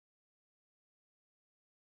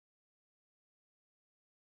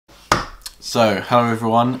So, hello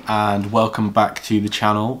everyone and welcome back to the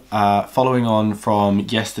channel. Following on from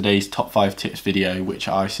yesterday's top 5 tips video, which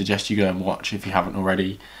I suggest you go and watch if you haven't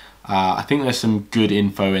already. I think there's some good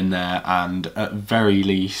info in there, and at very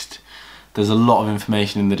least there's a lot of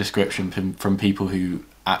information in the description from people who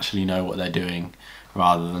actually know what they're doing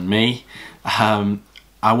rather than me.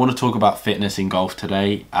 I want to talk about fitness in golf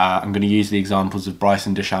today. I'm going to use the examples of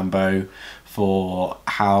Bryson Dechambeau for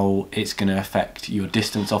how it's going to affect your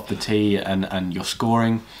distance off the tee and your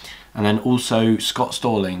scoring, and then also Scott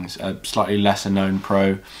Stallings, a slightly lesser known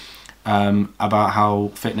pro, about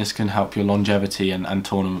how fitness can help your longevity and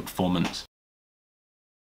tournament performance.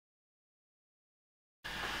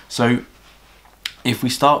 So if we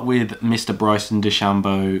start with Mr. Bryson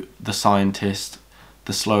Dechambeau, the scientist,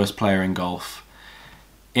 the slowest player in golf.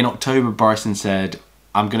 In October, Bryson said,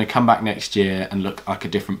 "I'm going to come back next year and look like a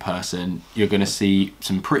different person. You're going to see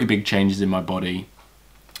some pretty big changes in my body."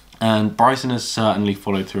 And Bryson has certainly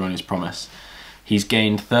followed through on his promise. He's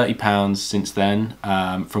gained 30 pounds since then,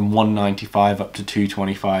 from 195 up to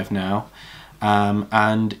 225 now.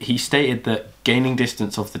 And he stated that gaining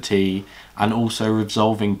distance off the tee and also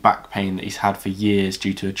resolving back pain that he's had for years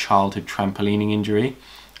due to a childhood trampolining injury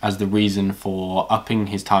as the reason for upping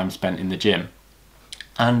his time spent in the gym.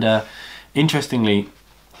 And interestingly,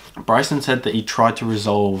 Bryson said that he tried to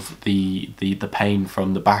resolve the pain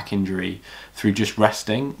from the back injury through just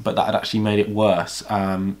resting, but that had actually made it worse,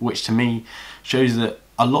 which to me shows that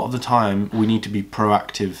a lot of the time we need to be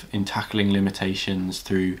proactive in tackling limitations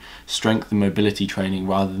through strength and mobility training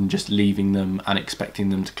rather than just leaving them and expecting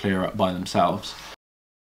them to clear up by themselves.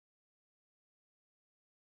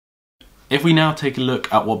 If we now take a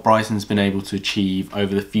look at what Bryson's been able to achieve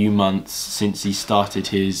over the few months since he started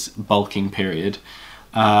his bulking period,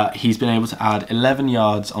 he's been able to add 11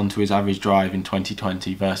 yards onto his average drive in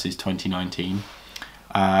 2020 versus 2019.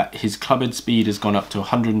 His clubhead speed has gone up to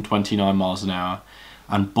 129 miles an hour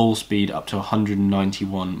and ball speed up to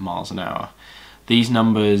 191 miles an hour. These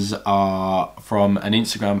numbers are from an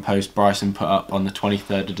Instagram post Bryson put up on the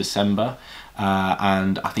 23rd of December.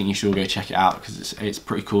 And I think you should all go check it out because it's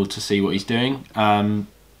pretty cool to see what he's doing. And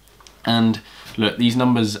look, these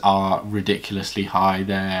numbers are ridiculously high.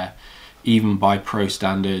 They're, even by pro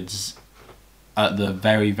standards, at the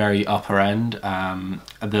very upper end. The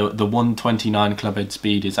 129 clubhead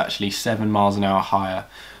speed is actually 7 miles an hour higher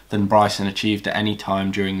than Bryson achieved at any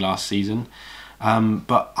time during last season.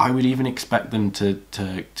 But I would even expect them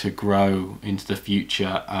to grow into the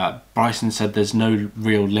future. Bryson said there's no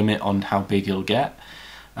real limit on how big he'll get.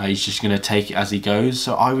 He's just going to take it as he goes.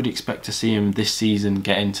 So I would expect to see him this season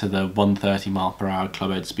get into the 130 mile per hour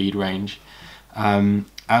clubhead speed range. And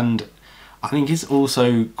I think it's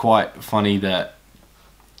also quite funny that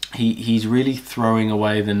he's really throwing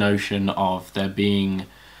away the notion of there being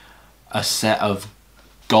a set of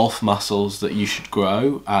golf muscles that you should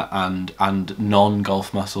grow and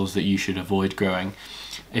non-golf muscles that you should avoid growing.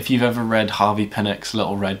 If you've ever read Harvey Pinnock's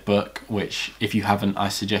Little Red Book, which if you haven't I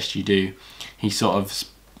suggest you do, he sort of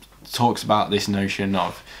talks about this notion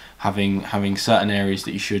of having certain areas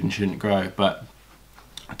that you should and shouldn't grow. But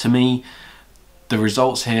to me, the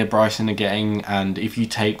results here Bryson are getting, and if you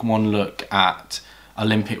take one look at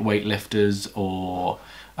Olympic weightlifters or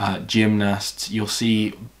gymnasts, you'll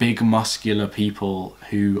see big muscular people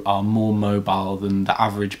who are more mobile than the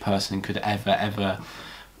average person could ever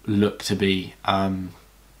look to be. I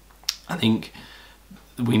think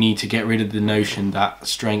we need to get rid of the notion that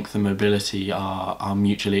strength and mobility are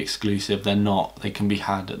mutually exclusive. They're not. They can be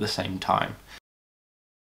had at the same time.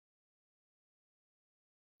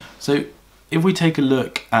 So if we take a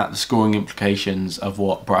look at the scoring implications of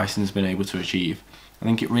what Bryson's been able to achieve, I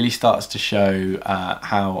think it really starts to show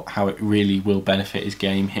how it really will benefit his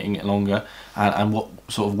game, hitting it longer, and what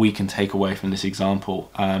sort of we can take away from this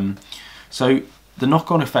example. So the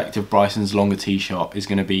knock-on effect of Bryson's longer tee shot is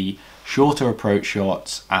going to be shorter approach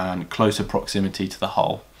shots and closer proximity to the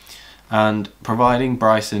hole. And providing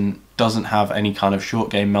Bryson doesn't have any kind of short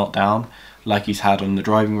game meltdown like he's had on the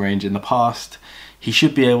driving range in the past, he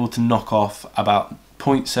should be able to knock off about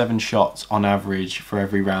 0.7 shots on average for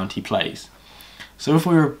every round he plays. So if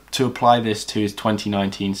we were to apply this to his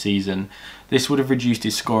 2019 season, this would have reduced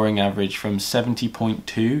his scoring average from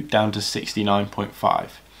 70.2 down to 69.5,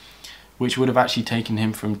 which would have actually taken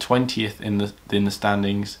him from 20th in the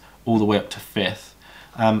standings all the way up to 5th.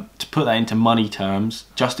 To put that into money terms,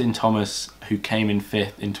 Justin Thomas, who came in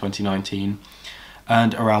 5th in 2019,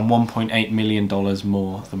 earned around $1.8 million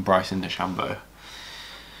more than Bryson Dechambeau.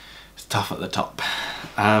 It's tough at the top.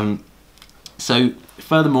 So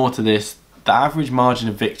furthermore to this, the average margin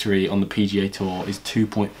of victory on the PGA Tour is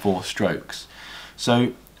 2.4 strokes.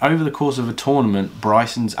 So over the course of a tournament,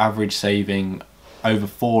 Bryson's average saving over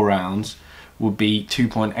 4 rounds would be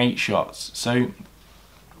 2.8 shots. So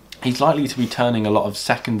he's likely to be turning a lot of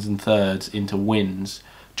seconds and thirds into wins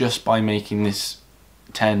just by making this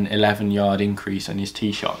 10-11 yard increase on his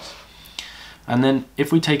tee shots. And then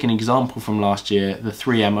if we take an example from last year, the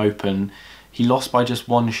 3M Open, he lost by just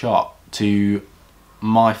 1 shot to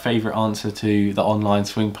my favourite answer to the online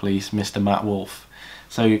swing police, Mr. Matt Wolf.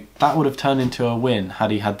 So that would have turned into a win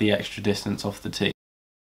had he had the extra distance off the tee.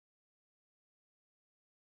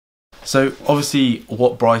 So obviously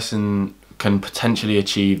what Bryson can potentially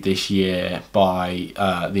achieve this year by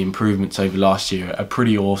the improvements over last year are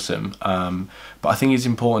pretty awesome, but I think it's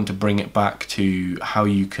important to bring it back to how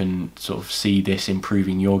you can sort of see this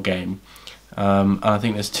improving your game, and I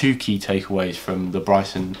think there's 2 key takeaways from the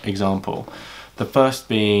Bryson example. The first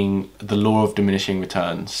being the law of diminishing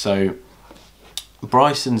returns. So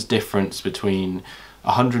Bryson's difference between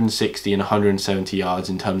 160 and 170 yards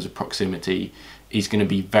in terms of proximity is going to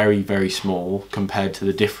be very, very small compared to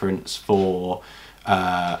the difference for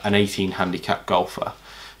an 18 handicap golfer.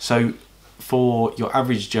 So for your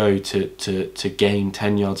average Joe to gain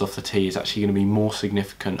 10 yards off the tee is actually going to be more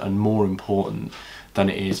significant and more important than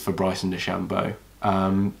it is for Bryson Dechambeau.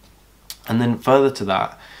 And then further to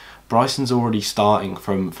that, Bryson's already starting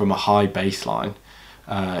from a high baseline.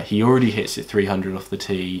 He already hits it 300 off the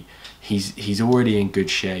tee. He's already in good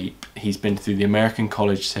shape. He's been through the American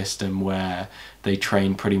college system where they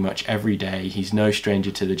train pretty much every day. He's no stranger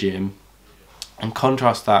to the gym. And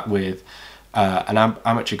contrast that with an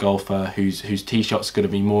amateur golfer whose tee shot's going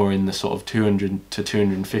to be more in the sort of 200 to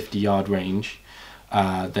 250 yard range.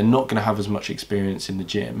 They're not going to have as much experience in the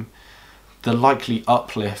gym. The likely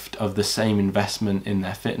uplift of the same investment in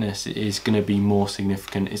their fitness is going to be more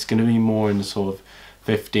significant. It's going to be more in the sort of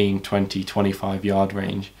 15, 20, 25 yard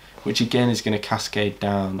range, which again is going to cascade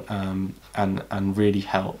down and really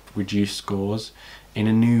help reduce scores in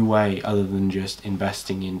a new way other than just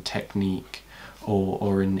investing in technique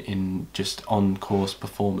or in just on-course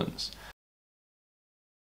performance.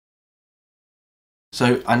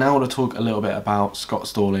 So I now want to talk a little bit about Scott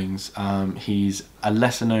Stallings. He's a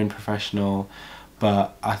lesser known professional,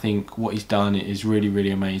 but I think what he's done is really, really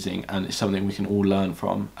amazing, and it's something we can all learn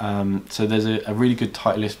from. So there's a really good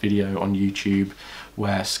Titelst video on YouTube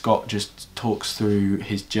where Scott just talks through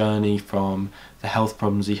his journey from the health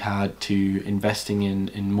problems he had to investing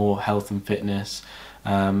in more health and fitness,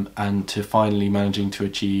 and to finally managing to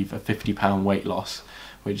achieve a 50-pound weight loss,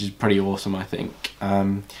 which is pretty awesome, I think.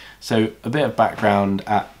 So a bit of background: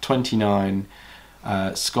 at 29,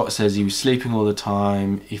 Scott says he was sleeping all the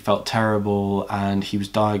time, he felt terrible, and he was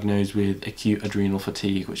diagnosed with acute adrenal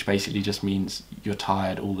fatigue, which basically just means you're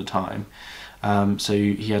tired all the time. So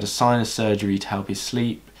he had a sinus surgery to help his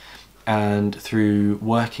sleep, and through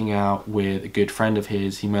working out with a good friend of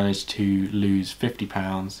his, he managed to lose 50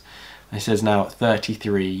 pounds. And he says now at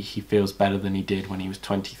 33 he feels better than he did when he was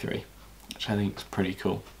 23, which I think is pretty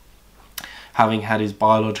cool. Having had his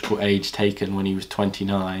biological age taken when he was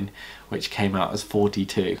 29, which came out as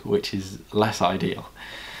 42, which is less ideal.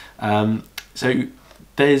 So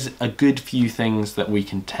there's a good few things that we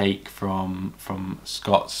can take from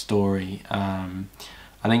Scott's story. I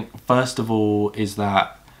think first of all is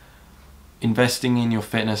that investing in your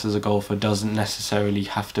fitness as a golfer doesn't necessarily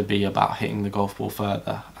have to be about hitting the golf ball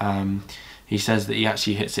further. He says that he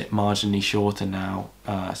actually hits it marginally shorter now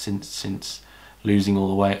since losing all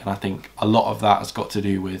the weight, and I think a lot of that has got to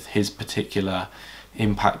do with his particular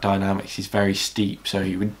impact dynamics. He's very steep, so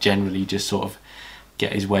he would generally just sort of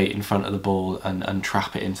get his weight in front of the ball and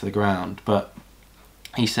trap it into the ground. But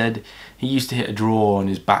he said he used to hit a draw and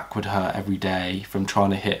his back would hurt every day from trying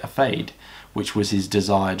to hit a fade, which was his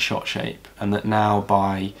desired shot shape, and that now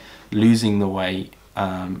by losing the weight,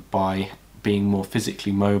 by being more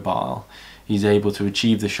physically mobile, he's able to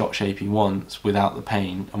achieve the shot shape he wants without the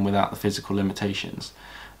pain and without the physical limitations.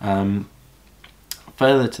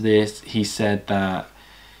 Further to this, he said that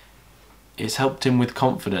it's helped him with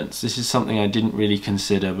confidence. This is something I didn't really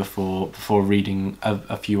consider before reading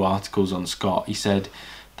a few articles on Scott. He said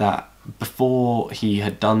that before he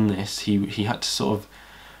had done this, he had to sort of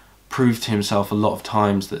prove to himself a lot of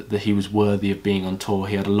times that he was worthy of being on tour.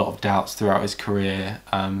 He had a lot of doubts throughout his career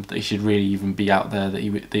that he should really even be out there, that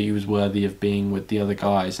he was worthy of being with the other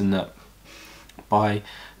guys, and that by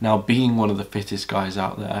now being one of the fittest guys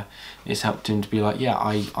out there, it's helped him to be like, yeah,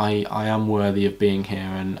 I am worthy of being here,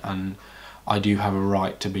 and I do have a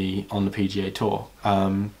right to be on the PGA Tour.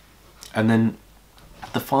 And then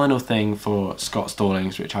the final thing for Scott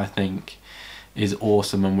Stallings, which I think is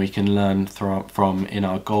awesome and we can learn from in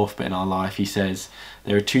our golf but in our life. He says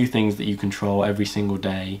there are 2 things that you control every single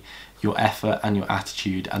day: your effort and your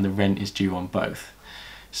attitude, and the rent is due on both.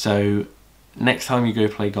 So next time you go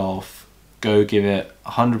play golf, go give it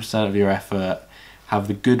 100% of your effort, have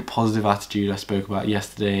the good positive attitude I spoke about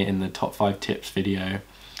yesterday in the top 5 tips video,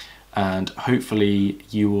 and hopefully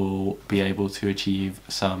you will be able to achieve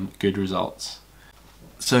some good results.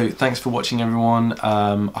 So thanks for watching, everyone.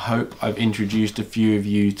 I hope I've introduced a few of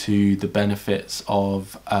you to the benefits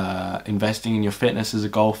of investing in your fitness as a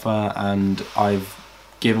golfer, and I've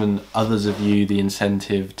given others of you the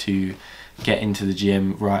incentive to get into the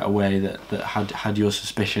gym right away that had your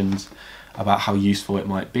suspicions about how useful it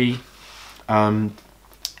might be. In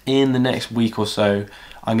the next week or so,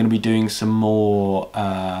 I'm going to be doing some more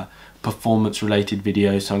performance related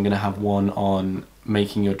videos. So I'm going to have one on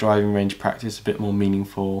making your driving range practice a bit more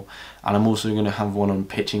meaningful, and I'm also going to have one on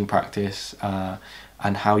pitching practice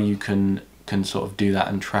and how you can sort of do that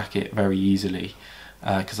and track it very easily,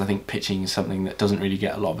 because I think pitching is something that doesn't really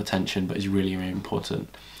get a lot of attention but is really, really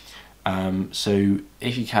important. So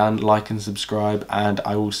if you can, like and subscribe, and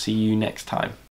I will see you next time.